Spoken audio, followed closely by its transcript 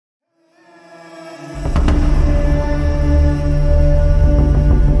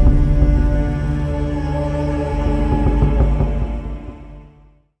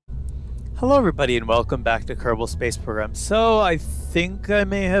Hello everybody and welcome back to Kerbal Space Program. So I think I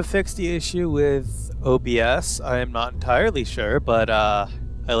may have fixed the issue with OBS. I am not entirely sure, but I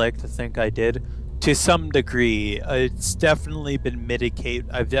like to think I did to some degree. It's definitely been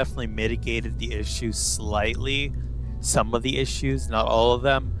I've definitely mitigated the issue slightly. Some of the issues, not all of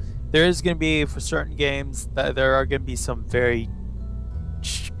them. There is going to be, for certain games, there are going to be some very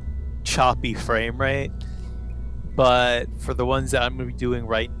choppy frame rate. But for the ones that I'm going to be doing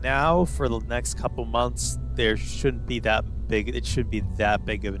right now, for the next couple months, there shouldn't be that big. It shouldn't be that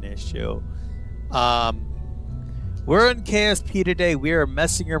big of an issue. We're in KSP today. We are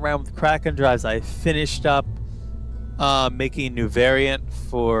messing around with Kraken Drives. I finished up making a new variant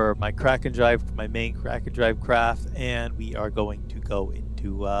for my Kraken Drive, my main Kraken Drive craft, and we are going to go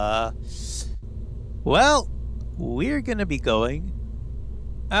into, well, we're going to be going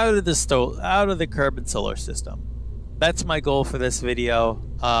out of the Kerbal solar system. That's my goal for this video.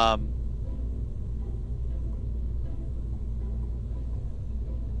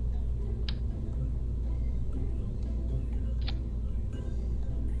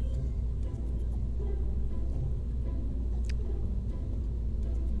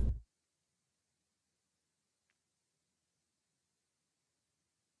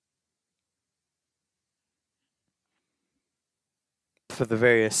 For the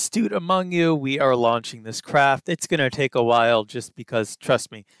very astute among you, we are launching this craft. It's going to take a while just because,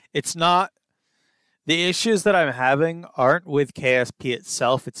 trust me, it's not... The issues that I'm having aren't with KSP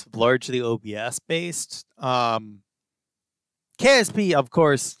itself. It's largely OBS based. KSP, of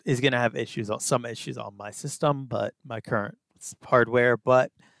course, is going to have some issues on my system, but my current hardware.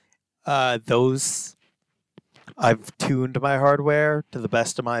 But those, I've tuned my hardware to the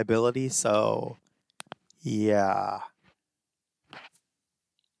best of my ability. So, yeah.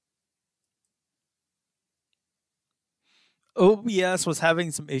 OBS was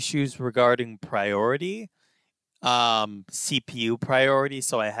having some issues regarding priority, CPU priority,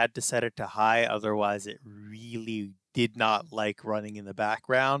 so I had to set it to high, otherwise it really did not like running in the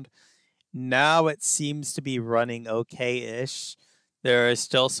background. Now it seems to be running okay-ish. There are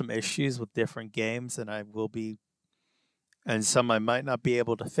still some issues with different games, and some I might not be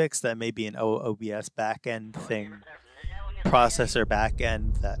able to fix. That may be an OBS backend thing, processor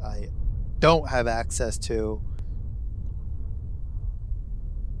backend that I don't have access to.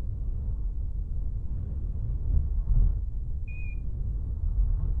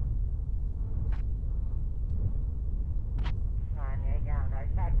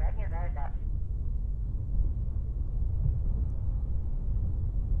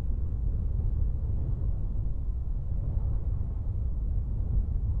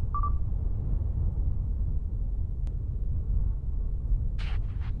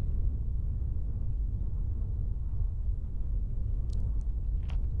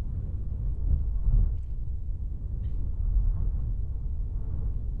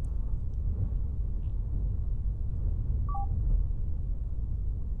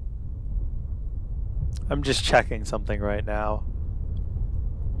 I'm just checking something right now.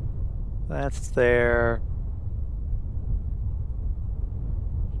 That's there.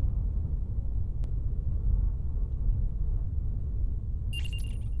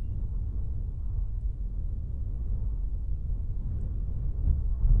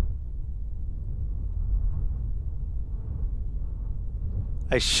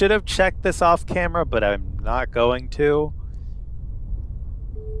 I should have checked this off camera, but I'm not going to.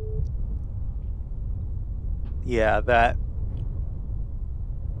 Yeah, that...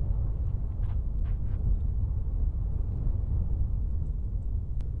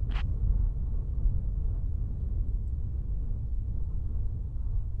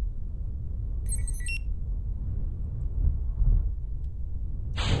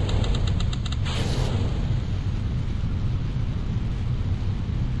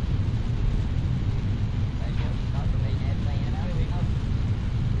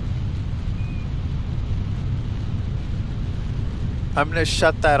 I'm gonna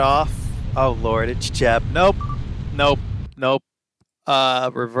shut that off. Oh lord, it's Jeb. Nope. Nope. Nope.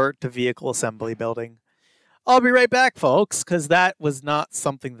 Revert to vehicle assembly building. I'll be right back, folks, because that was not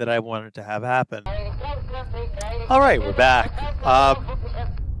something that I wanted to have happen. Alright, we're back.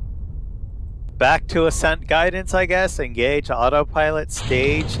 Back to ascent guidance, I guess. Engage autopilot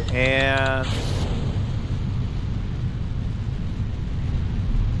stage and...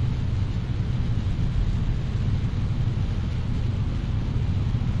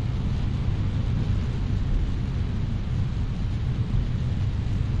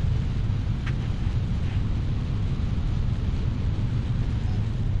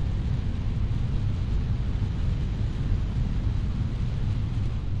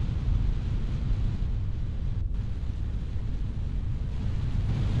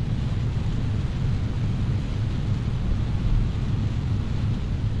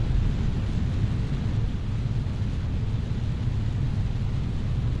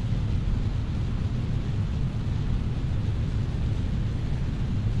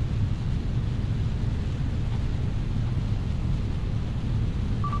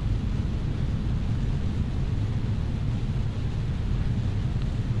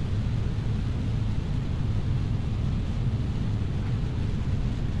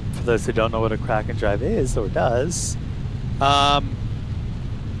 for those who don't know what a Kraken Drive is or does,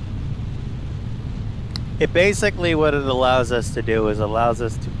 it basically, what it allows us to do is allows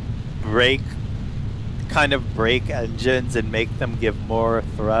us to kind of break engines and make them give more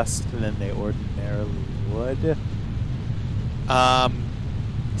thrust than they ordinarily would. A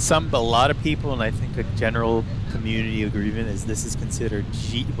lot of people, and I think a general community agreement is this is considered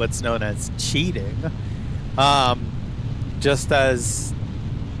what's known as cheating. Just as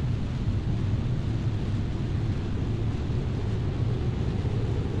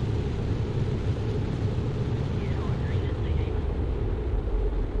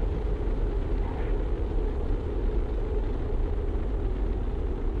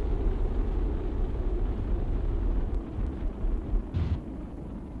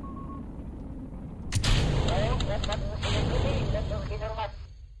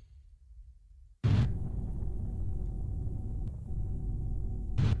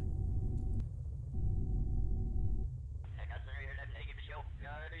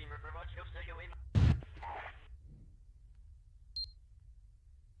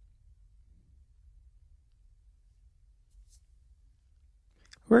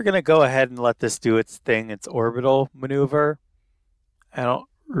we're going to go ahead and let this do its thing, its orbital maneuver. I don't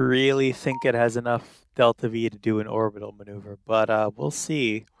really think it has enough delta V to do an orbital maneuver, but we'll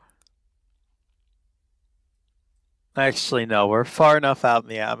see. Actually, no, we're far enough out in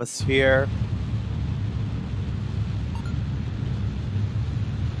the atmosphere.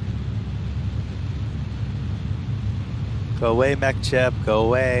 Go away, mech chip, go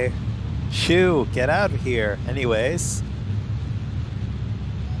away. Shoo, get out of here. Anyways.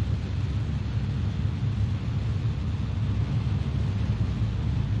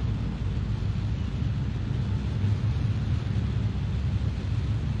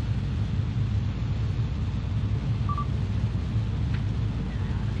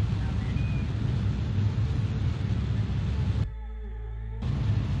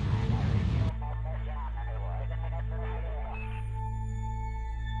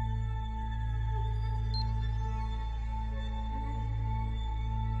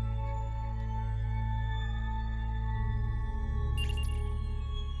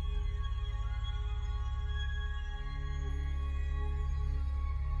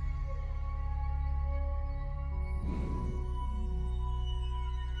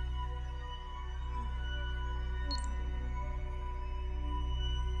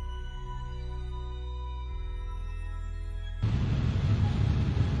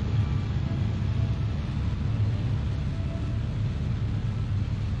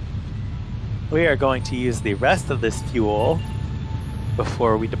 We are going to use the rest of this fuel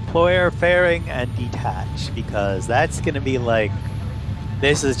before we deploy our fairing and detach, because that's going to be like,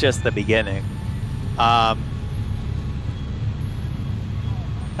 this is just the beginning. I've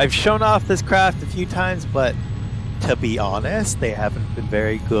shown off this craft a few times, but to be honest, they haven't been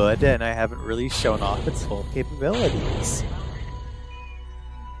very good, and I haven't really shown off its full capabilities.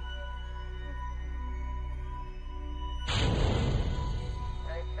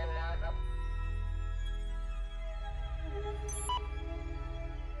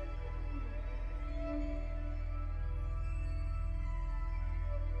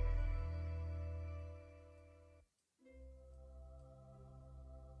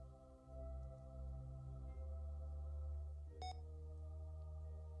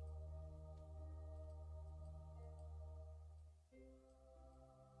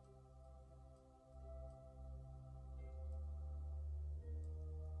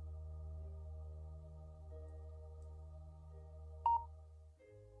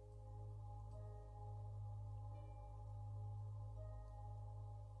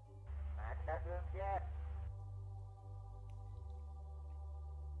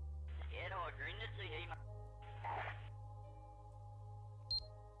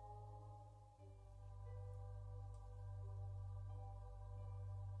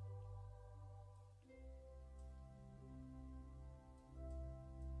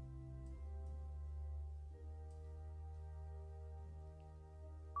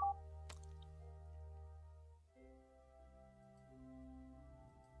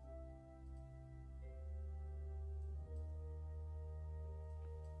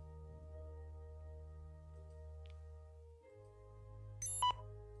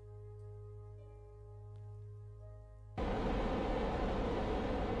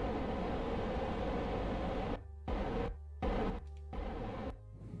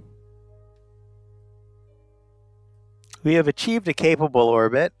 We have achieved a capable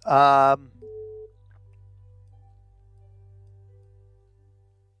orbit.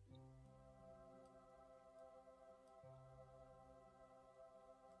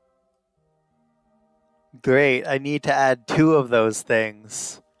 Great, I need to add 2 of those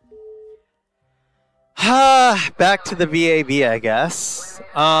things. Back to the VAB, I guess.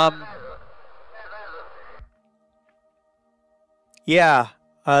 Yeah,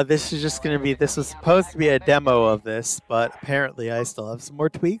 this is just gonna be, this was supposed to be a demo of this, but apparently I still have some more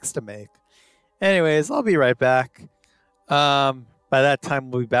tweaks to make. Anyways, I'll be right back. By that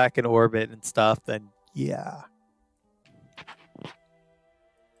time we'll be back in orbit and stuff, then yeah.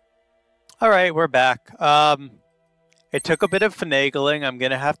 Alright, we're back. It took a bit of finagling. I'm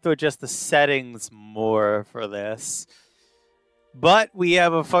gonna have to adjust the settings more for this. But we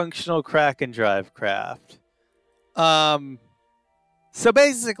have a functional Kraken Drive craft. So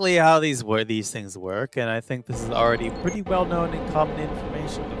basically how these things work, and I think this is already pretty well known and common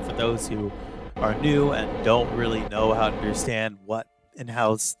information, but for those who are new and don't really know how to understand what and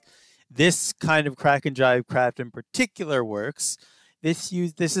how this kind of Kraken Drive craft in particular works, this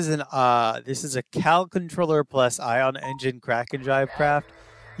is a Cal controller plus ion engine Kraken Drive craft.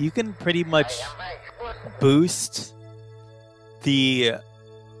 You can pretty much boost the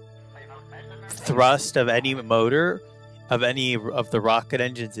thrust of any motor of any of the rocket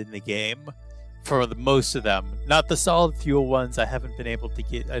engines in the game for most of them. Not the solid fuel ones. I haven't been able to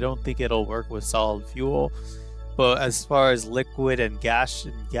get, I don't think it'll work with solid fuel. But as far as liquid and gas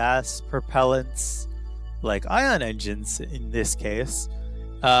propellants, like ion engines in this case,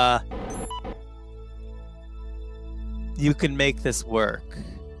 you can make this work.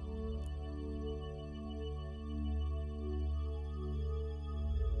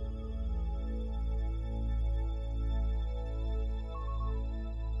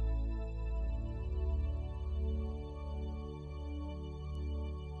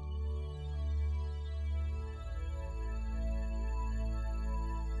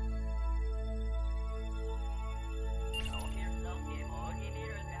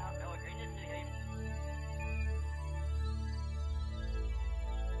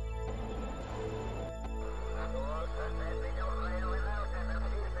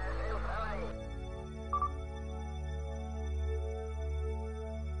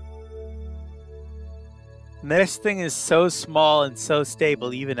 And this thing is so small and so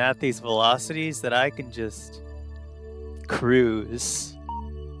stable even at these velocities that I can just cruise.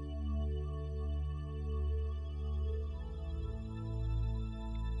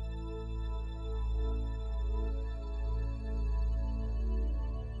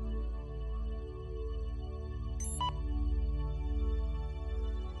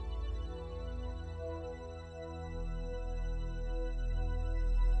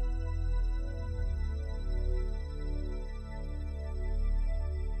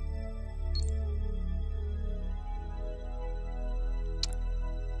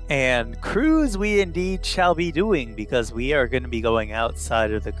 And cruise we indeed shall be doing, because we are going to be going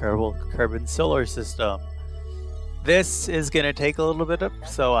outside of the Kerbal solar system. This is going to take a little bit up,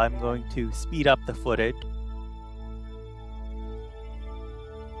 so I'm going to speed up the footage.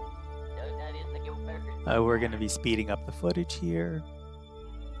 We're going to be speeding up the footage here.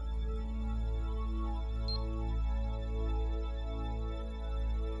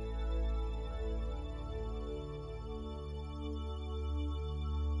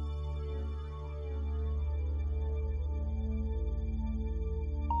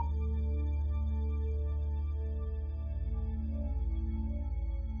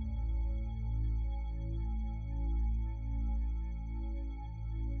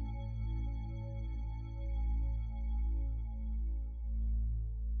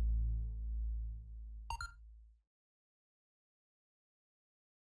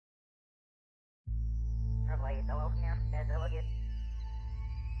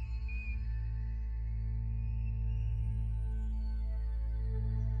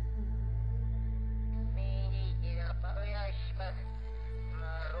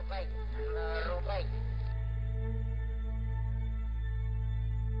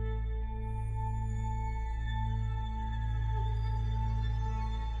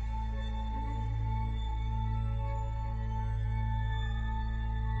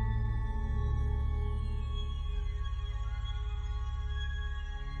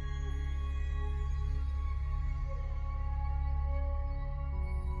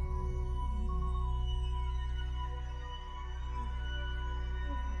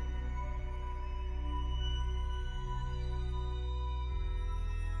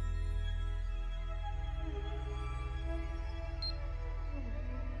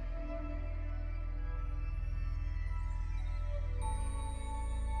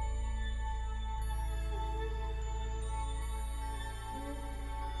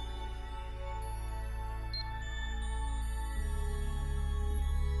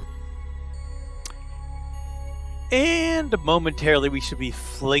 And momentarily, we should be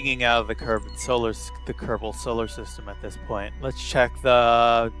flinging out of the Kerbal solar system at this point. Let's check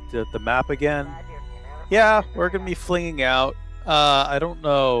the map again. Yeah, we're gonna be flinging out. I don't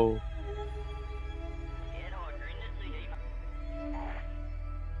know.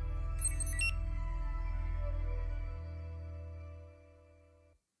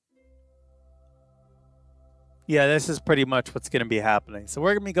 Yeah, this is pretty much what's gonna be happening. So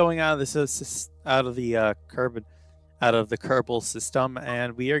we're gonna be going out of the Kerbal system,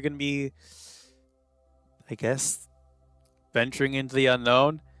 and we are gonna be, I guess, venturing into the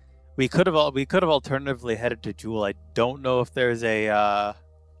unknown. We could have alternatively headed to Jewel. I don't know if there's a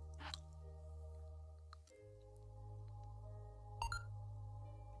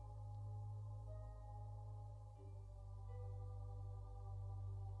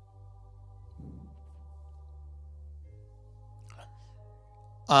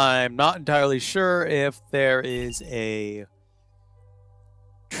I'm not entirely sure if there is a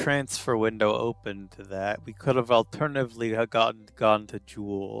transfer window open to that. We could have alternatively gone to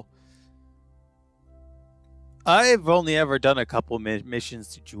Jewel. I've only ever done a couple missions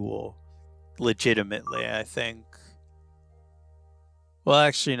to Jewel, legitimately, I think. Well,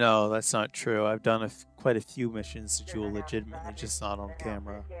 actually, no, that's not true. I've done quite a few missions to Jewel legitimately, just not on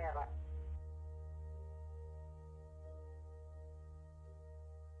camera.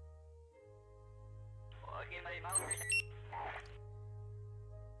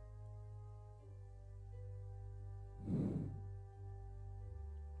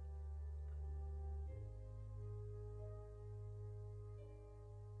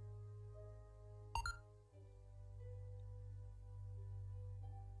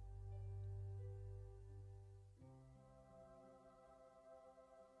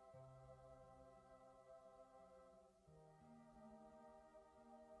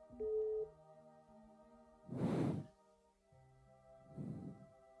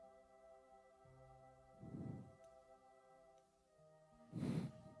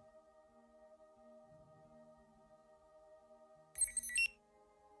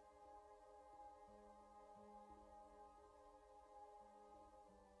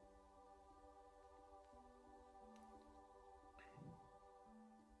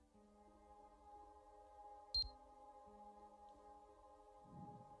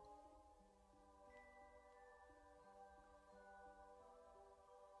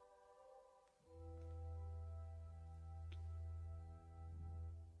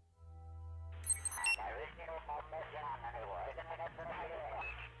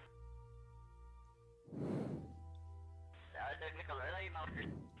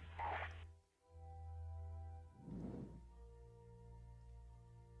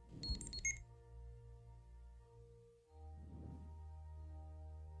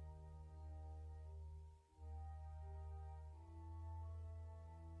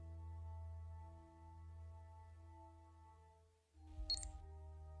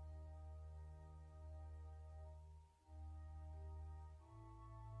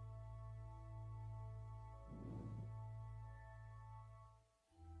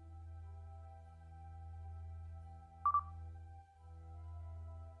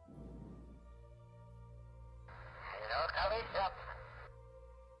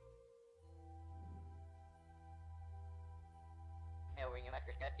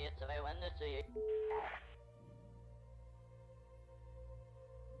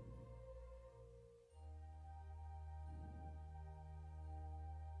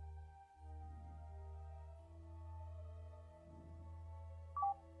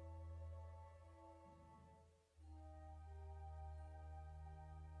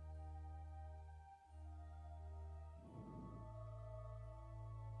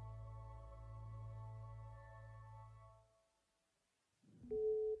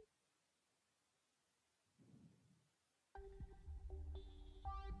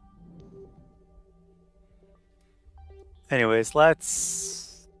 Anyways,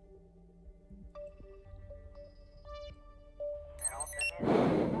 let's...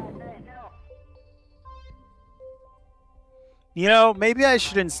 You know, maybe I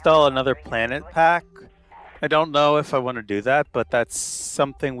should install another planet pack. I don't know if I want to do that, but that's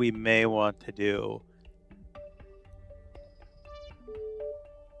something we may want to do.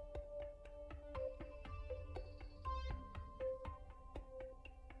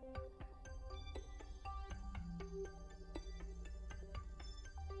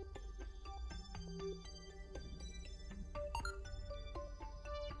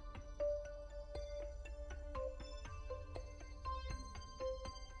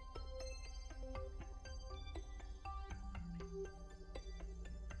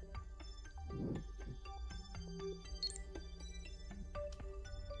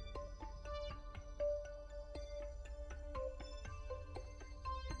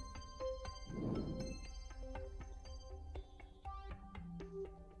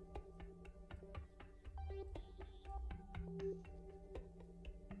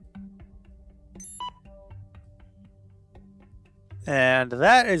 And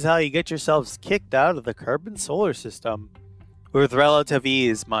that is how you get yourselves kicked out of the Kerbal solar system. With relative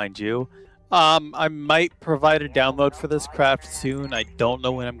ease, mind you. I might provide a download for this craft soon. I don't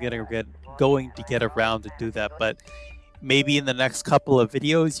know when I'm going to get around to do that, but maybe in the next couple of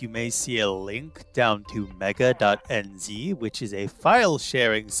videos you may see a link down to mega.nz, which is a file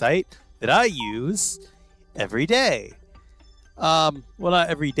sharing site that I use every day. Well, not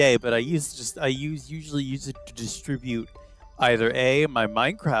every day, but usually use it to distribute either my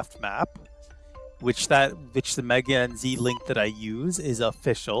Minecraft map, which the Mega NZ link that I use is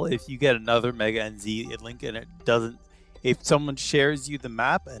official. If you get another Mega NZ link and it doesn't, if someone shares you the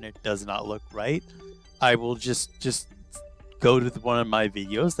map and it does not look right, I will just go to one of my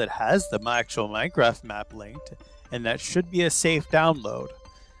videos that has the actual Minecraft map linked, and that should be a safe download.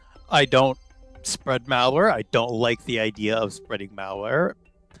 I don't spread malware. I don't like the idea of spreading malware.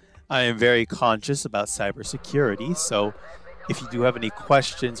 I am very conscious about cybersecurity, so if you do have any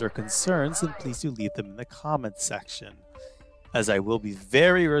questions or concerns, then please do leave them in the comments section, as I will be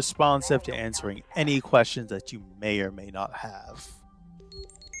very responsive to answering any questions that you may or may not have.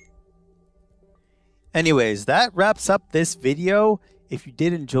 Anyways, that wraps up this video. If you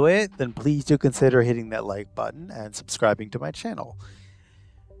did enjoy it, then please do consider hitting that like button and subscribing to my channel.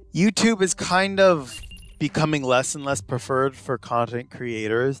 YouTube is kind of becoming less and less preferred for content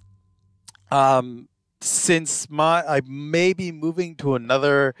creators. Since I may be moving to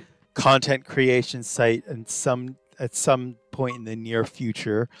another content creation site at some point in the near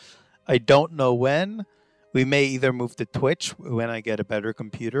future. I don't know when. We may either move to Twitch when I get a better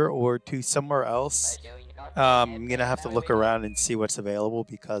computer, or to somewhere else. I'm gonna have to look around and see what's available,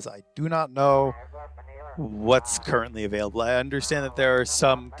 because I do not know what's currently available. I understand that there are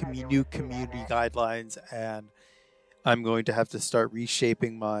some new community guidelines, and I'm going to have to start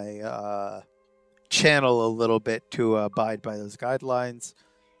reshaping my channel a little bit to abide by those guidelines.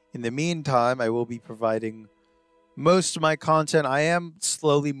 In the meantime, I will be providing most of my content. I am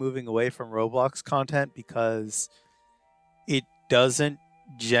slowly moving away from Roblox content because it doesn't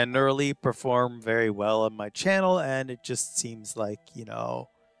generally perform very well on my channel, and it just seems like, you know,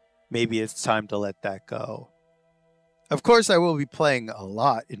 maybe it's time to let that go. Of course, I will be playing a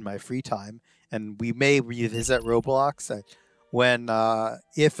lot in my free time, and we may revisit Roblox when,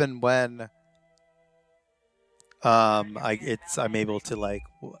 if and when I'm able to, like,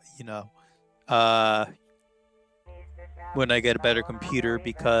 you know, when I get a better computer,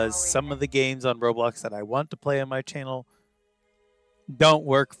 because some of the games on Roblox that I want to play on my channel don't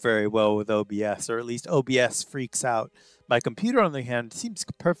work very well with OBS, or at least OBS freaks out. My computer, on the other hand, seems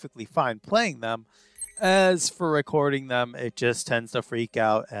perfectly fine playing them. As for recording them, it just tends to freak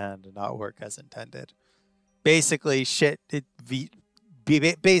out and not work as intended. Basically,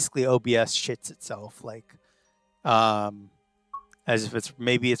 basically OBS shits itself, like, as if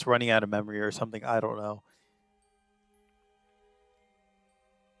maybe it's running out of memory or something. I don't know.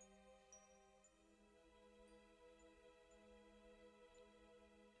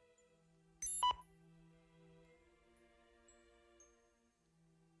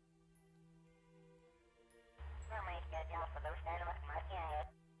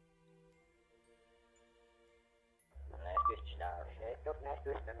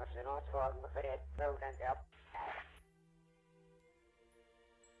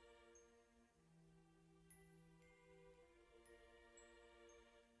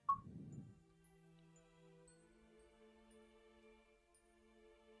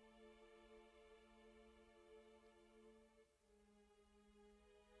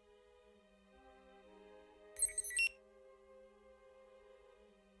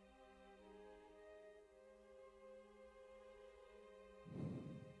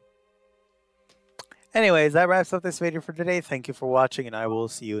 Anyways, that wraps up this video for today. Thank you for watching, and I will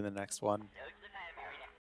see you in the next one.